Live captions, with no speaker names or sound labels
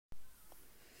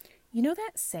You know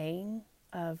that saying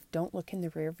of don't look in the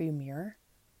rearview mirror?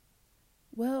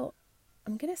 Well,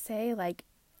 I'm going to say,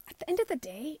 at the end of the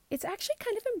day, it's actually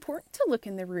kind of important to look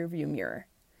in the rearview mirror.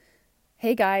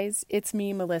 Hey guys, it's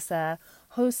me, Melissa,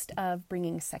 host of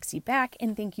Bringing Sexy Back,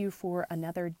 and thank you for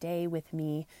another day with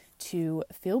me to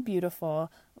feel beautiful,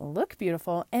 look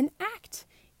beautiful, and act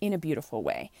in a beautiful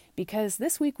way. Because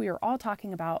this week we are all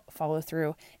talking about follow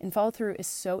through, and follow through is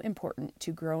so important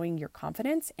to growing your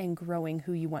confidence and growing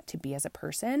who you want to be as a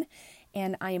person.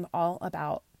 And I am all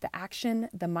about the action,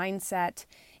 the mindset,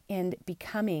 and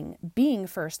being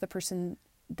first the person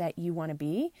that you want to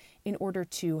be in order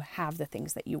to have the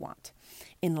things that you want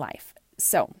in life.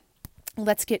 So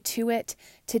let's get to it.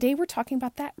 Today we're talking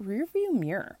about that rearview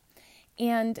mirror.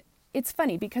 And it's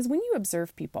funny because when you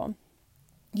observe people,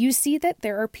 you see that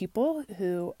there are people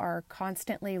who are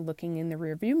constantly looking in the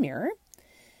rearview mirror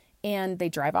and they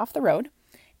drive off the road.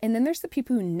 And then there's the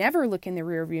people who never look in the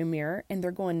rearview mirror and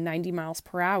they're going 90 miles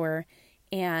per hour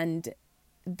and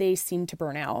they seem to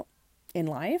burn out in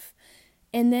life.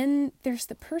 And then there's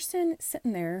the person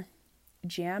sitting there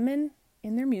jamming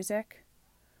in their music,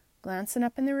 glancing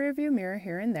up in the rearview mirror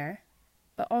here and there,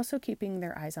 but also keeping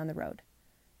their eyes on the road.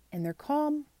 And they're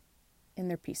calm and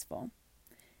they're peaceful.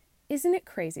 Isn't it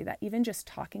crazy that even just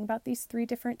talking about these three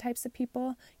different types of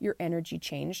people, your energy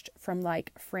changed from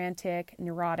frantic,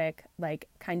 neurotic,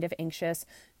 kind of anxious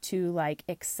to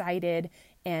excited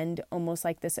and almost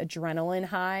like this adrenaline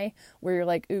high where you're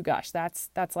like, ooh gosh, that's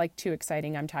too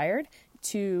exciting, I'm tired,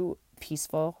 to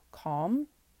peaceful, calm,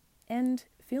 and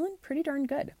feeling pretty darn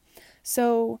good.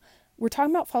 So we're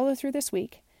talking about follow through this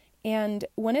week. And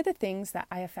one of the things that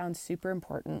I have found super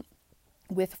important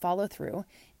with follow through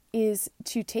is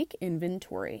to take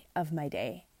inventory of my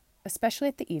day, especially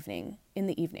in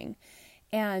the evening.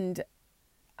 And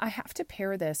I have to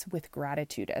pair this with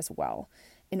gratitude as well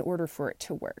in order for it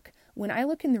to work. When I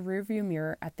look in the rearview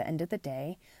mirror at the end of the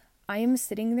day, I am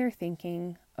sitting there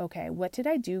thinking, okay, what did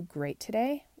I do great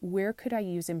today? Where could I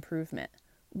use improvement?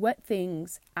 What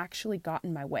things actually got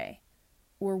in my way?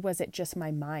 Or was it just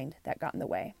my mind that got in the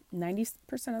way? 90%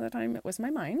 of the time it was my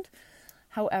mind.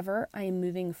 However, I am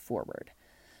moving forward.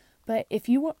 But if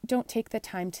you don't take the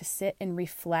time to sit and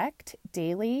reflect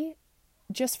daily,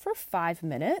 just for 5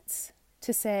 minutes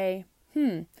to say,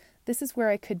 this is where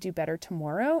I could do better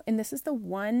tomorrow. And this is the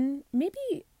one,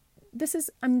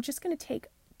 I'm just going to take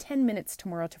 10 minutes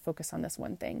tomorrow to focus on this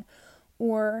one thing.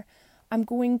 Or I'm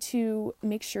going to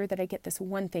make sure that I get this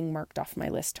one thing marked off my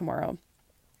list tomorrow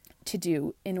to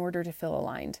do in order to feel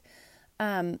aligned.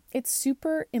 It's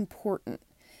super important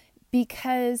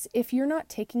because if you're not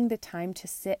taking the time to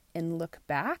sit and look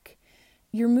back,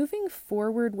 you're moving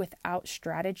forward without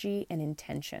strategy and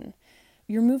intention.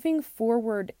 You're moving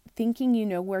forward thinking you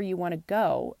know where you want to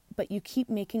go, but you keep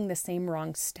making the same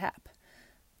wrong step.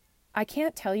 I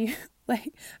can't tell you,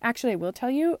 actually I will tell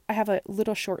you, I have a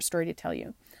little short story to tell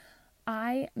you.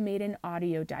 I made an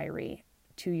audio diary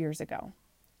 2 years ago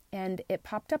and it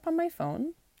popped up on my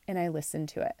phone and I listened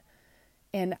to it.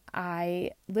 And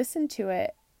I listened to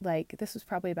it this was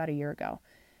probably about a year ago.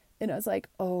 And I was like,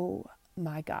 oh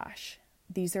my gosh,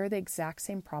 these are the exact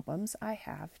same problems I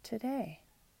have today.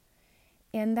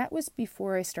 And that was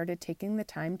before I started taking the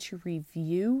time to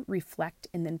review, reflect,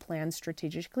 and then plan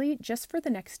strategically just for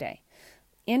the next day.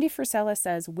 Andy Frisella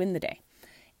says, win the day.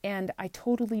 And I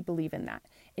totally believe in that.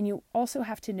 And you also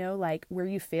have to know where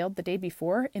you failed the day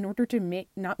before in order to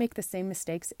not make the same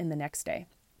mistakes in the next day.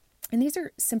 And these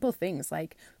are simple things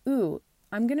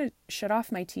I'm going to shut off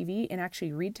my TV and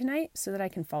actually read tonight so that I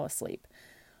can fall asleep.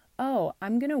 Oh,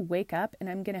 I'm going to wake up and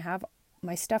I'm going to have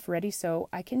my stuff ready so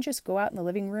I can just go out in the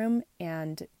living room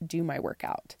and do my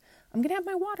workout. I'm going to have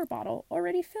my water bottle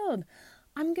already filled.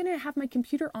 I'm going to have my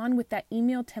computer on with that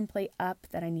email template up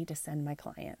that I need to send my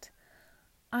client.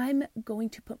 I'm going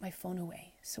to put my phone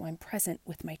away so I'm present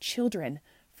with my children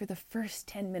for the first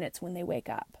 10 minutes when they wake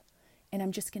up. And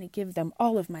I'm just going to give them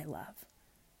all of my love.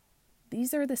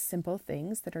 These are the simple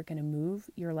things that are going to move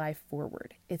your life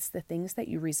forward. It's the things that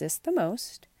you resist the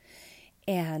most.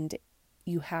 And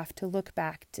you have to look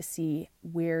back to see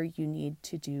where you need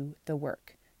to do the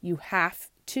work. You have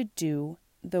to do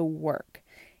the work.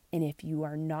 And if you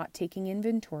are not taking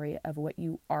inventory of what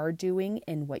you are doing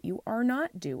and what you are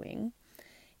not doing,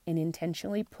 and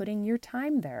intentionally putting your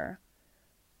time there,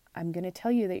 I'm going to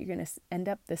tell you that you're going to end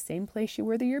up the same place you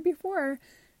were the year before,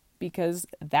 because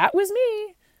that was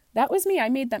me. I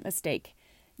made that mistake.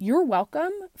 You're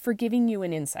welcome for giving you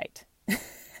an insight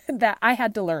that I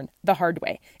had to learn the hard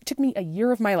way. It took me a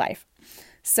year of my life.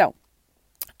 So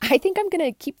I think I'm going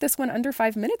to keep this one under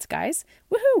 5 minutes, guys.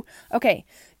 Woohoo! Okay,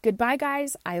 Goodbye,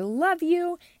 guys. I love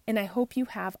you, and I hope you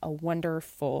have a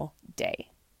wonderful day.